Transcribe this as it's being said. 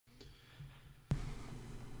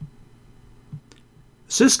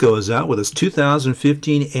Cisco is out with its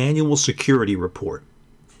 2015 annual security report.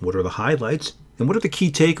 What are the highlights and what are the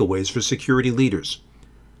key takeaways for security leaders?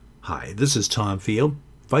 Hi, this is Tom Field,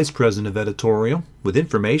 Vice President of Editorial with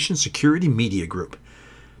Information Security Media Group.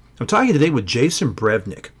 I'm talking today with Jason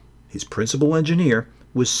Brevnick. He's Principal Engineer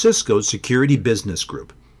with Cisco's Security Business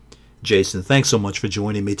Group. Jason, thanks so much for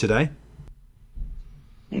joining me today.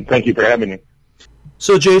 Thank you for having me.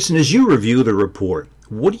 So, Jason, as you review the report,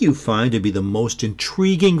 what do you find to be the most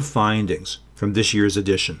intriguing findings from this year's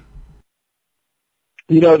edition?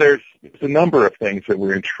 There's a number of things that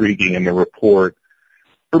were intriguing in the report.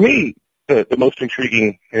 For me, the most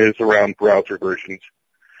intriguing is around browser versions.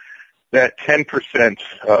 That 10%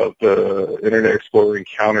 of the Internet Explorer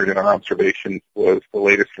encountered in our observations was the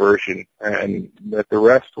latest version, and that the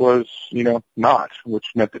rest was, not, which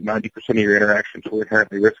meant that 90% of your interactions were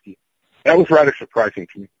inherently risky. That was rather surprising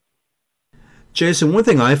to me. Jason, one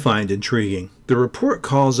thing I find intriguing, the report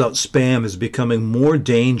calls out spam as becoming more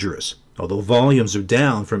dangerous, although volumes are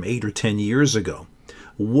down from 8 or 10 years ago.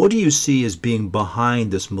 What do you see as being behind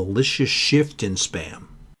this malicious shift in spam?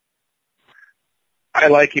 I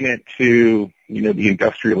liken it to, the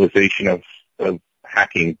industrialization of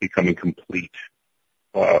hacking becoming complete.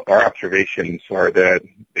 Our observations are that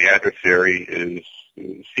the adversary is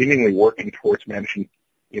seemingly working towards managing,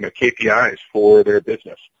 KPIs for their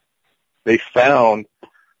business. They found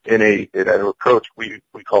in an approach we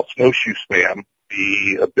call snowshoe spam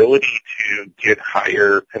the ability to get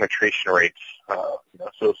higher penetration rates.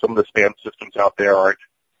 So some of the spam systems out there aren't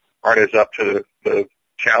as up to the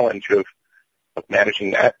challenge of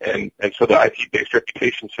managing that, and so the IP-based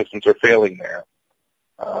reputation systems are failing there.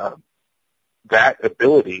 That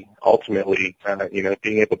ability, ultimately,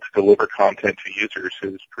 being able to deliver content to users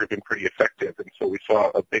has proven pretty effective, and so we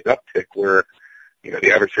saw a big uptick where,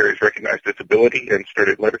 the adversaries recognized its ability and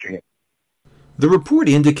started leveraging it. The report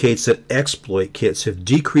indicates that exploit kits have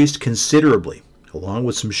decreased considerably, along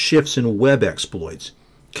with some shifts in web exploits.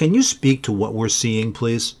 Can you speak to what we're seeing,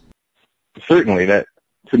 please? Certainly. That,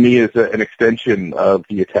 to me, is an extension of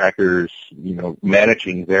the attackers,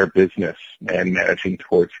 managing their business and managing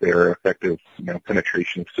towards their effective,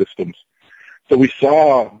 penetration of systems. So we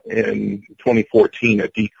saw in 2014 a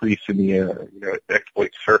decrease in the,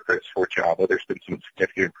 exploit surface for Java. There's been some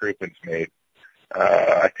significant improvements made.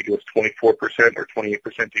 I think it was 24% or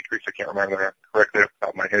 28% decrease. I can't remember that correctly off the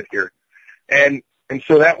top of my head here. And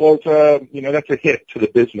so that was, that's a hit to the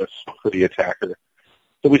business for the attacker.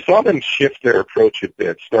 So we saw them shift their approach a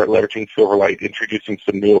bit, start leveraging Silverlight, introducing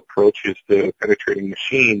some new approaches to penetrating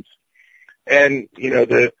machines. And,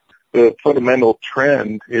 the fundamental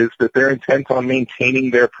trend is that they're intent on maintaining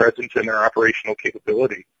their presence and their operational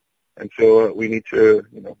capability. And so we need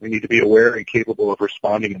to be aware and capable of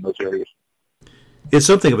responding in those areas. It's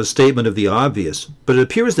something of a statement of the obvious, but it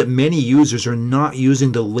appears that many users are not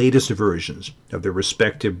using the latest versions of their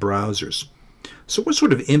respective browsers. So what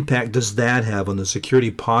sort of impact does that have on the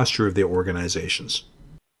security posture of their organizations?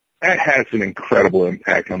 That has an incredible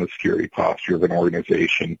impact on the security posture of an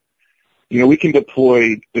organization. We can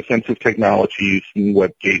deploy defensive technologies and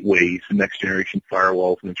web gateways and next-generation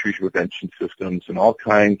firewalls and intrusion prevention systems and all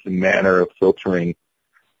kinds and manner of filtering,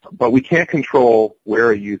 but we can't control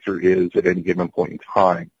where a user is at any given point in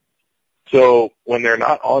time. So when they're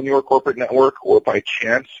not on your corporate network or by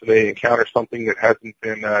chance they encounter something that hasn't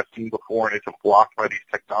been seen before and isn't blocked by these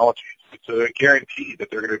technologies, it's a guarantee that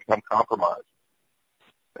they're going to become compromised.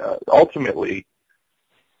 Ultimately,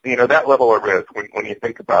 that level of risk, when you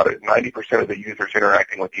think about it, 90% of the users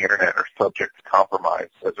interacting with the Internet are subject to compromise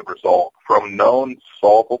as a result from known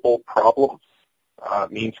solvable problems.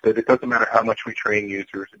 Means that it doesn't matter how much we train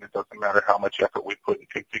users and it doesn't matter how much effort we put in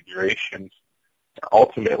configurations.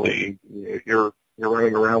 Ultimately, you're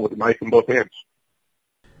running around with a knife in both hands.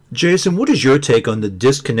 Jason, what is your take on the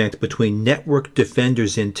disconnect between network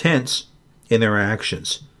defenders' intents and their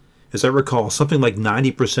actions? As I recall, something like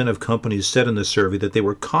 90% of companies said in the survey that they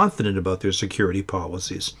were confident about their security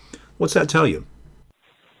policies. What's that tell you?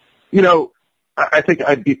 I think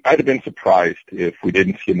I'd have been surprised if we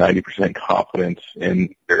didn't see a 90% confidence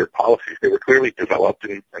in their policies. They were clearly developed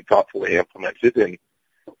and thoughtfully implemented, and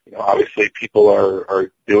obviously people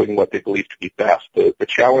are doing what they believe to be best. The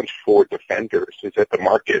challenge for defenders is that the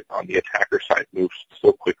market on the attacker side moves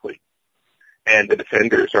so quickly, and the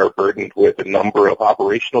defenders are burdened with a number of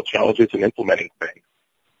operational challenges in implementing things.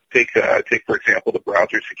 Take for example, the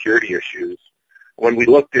browser security issues. When we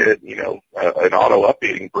looked at, an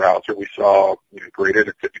auto-updating browser, we saw greater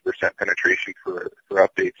than 50% penetration for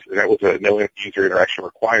updates, and that was a no user interaction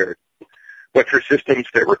required. But for systems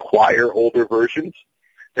that require older versions,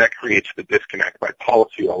 that creates the disconnect by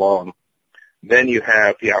policy alone. then you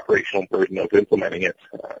have the operational burden of implementing it.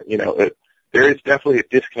 There is definitely a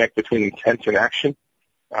disconnect between intent and action.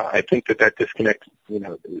 I think that disconnect,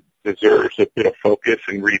 deserves a bit of focus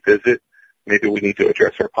and revisit. Maybe we need to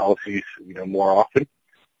address our policies, more often.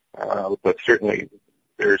 But certainly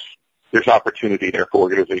there's opportunity there for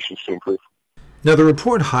organizations to improve. Now, the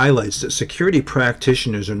report highlights that security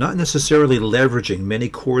practitioners are not necessarily leveraging many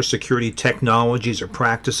core security technologies or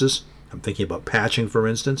practices. I'm thinking about patching, for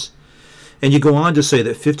instance. And you go on to say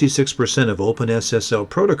that 56% of OpenSSL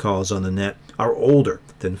protocols on the net are older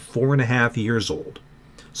than 4.5 years old.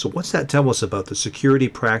 So what's that tell us about the security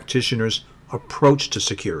practitioner's approach to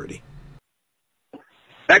security?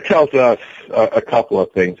 That tells us a couple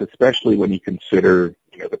of things, especially when you consider,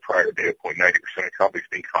 the prior data point, 90% of companies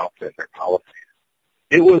being confident in their policies.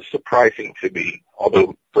 It was surprising to me,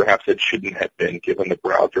 although perhaps it shouldn't have been given the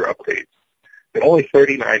browser updates, that only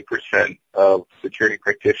 39% of security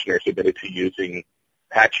practitioners admitted to using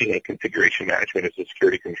patching and configuration management as a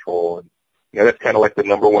security control. And that's kind of like the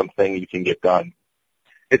number one thing you can get done.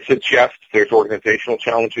 It suggests there's organizational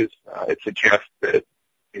challenges. It suggests that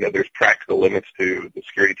there's practical limits to the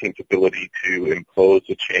security team's ability to impose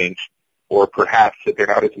a change, or perhaps that they're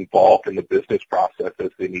not as involved in the business process as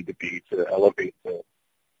they need to be to elevate the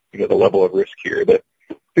level of risk here. That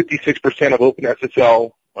 56% of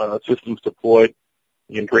OpenSSL systems deployed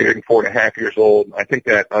in greater than 4.5 years old, I think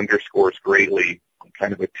that underscores greatly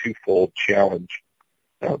kind of a twofold challenge,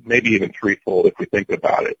 maybe even threefold if we think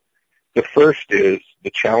about it. The first is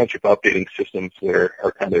the challenge of updating systems that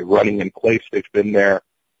are kind of running in place. They've been there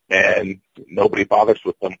and nobody bothers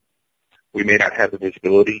with them. We may not have the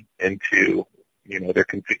visibility into, their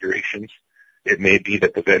configurations. It may be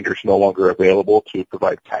that the vendor's no longer available to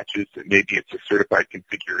provide patches. It may be it's a certified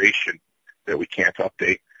configuration that we can't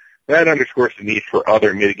update. That underscores the need for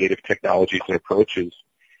other mitigative technologies and approaches.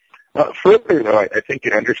 Further, though, I think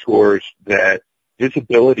it underscores that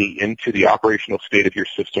visibility into the operational state of your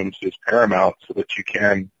systems is paramount so that you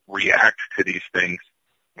can react to these things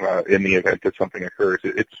in the event that something occurs.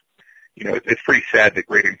 It's pretty sad that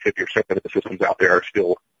greater than 50% of the systems out there are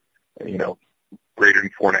still, greater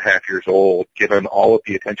than 4.5 years old, given all of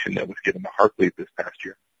the attention that was given to Heartbleed this past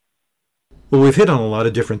year. Well, we've hit on a lot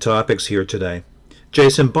of different topics here today.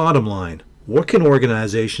 Jason, bottom line, what can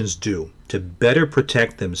organizations do to better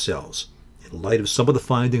protect themselves in light of some of the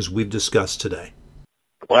findings we've discussed today?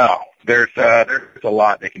 Well, there's a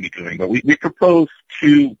lot they can be doing, but we propose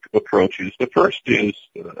two approaches. The first is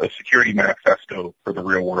a security manifesto for the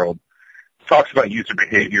real world. It talks about user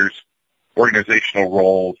behaviors, organizational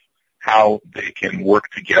roles, how they can work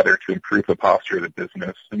together to improve the posture of the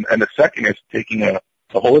business. And the second is taking a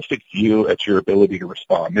holistic view at your ability to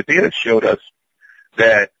respond. The data showed us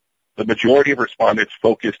that the majority of respondents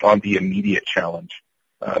focused on the immediate challenge.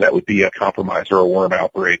 That would be a compromise or a worm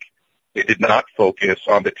outbreak. They did not focus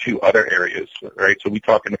on the two other areas, right? So we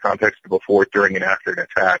talk in the context of before, during, and after an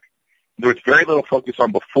attack. There was very little focus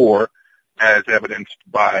on before, as evidenced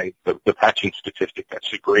by the patching statistic. That's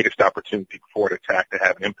the greatest opportunity before an attack to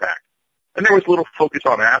have an impact. And there was little focus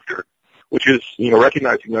on after, which is,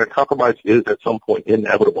 recognizing that a compromise is at some point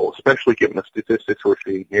inevitable, especially given the statistics we're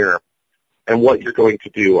seeing here. And what you're going to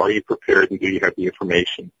do, are you prepared and do you have the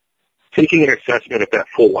information? Taking an assessment of that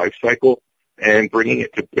full life cycle and bringing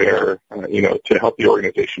it to bear, to help the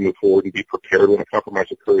organization move forward and be prepared when a compromise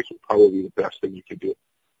occurs would probably be the best thing you can do.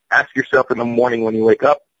 Ask yourself in the morning when you wake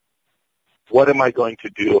up, what am I going to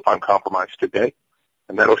do if I'm compromised today?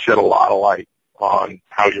 And that'll shed a lot of light on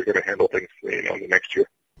how you're going to handle things in the next year.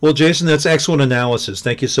 Well, Jason, that's excellent analysis.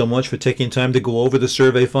 Thank you so much for taking time to go over the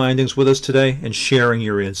survey findings with us today and sharing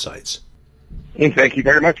your insights. And thank you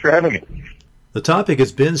very much for having me. The topic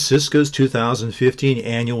has been Cisco's 2015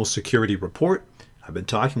 Annual Security Report. I've been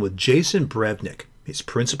talking with Jason Brevnick. He's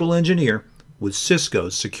Principal Engineer with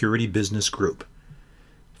Cisco's Security Business Group.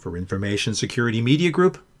 For Information Security Media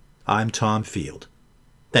Group, I'm Tom Field.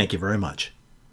 Thank you very much.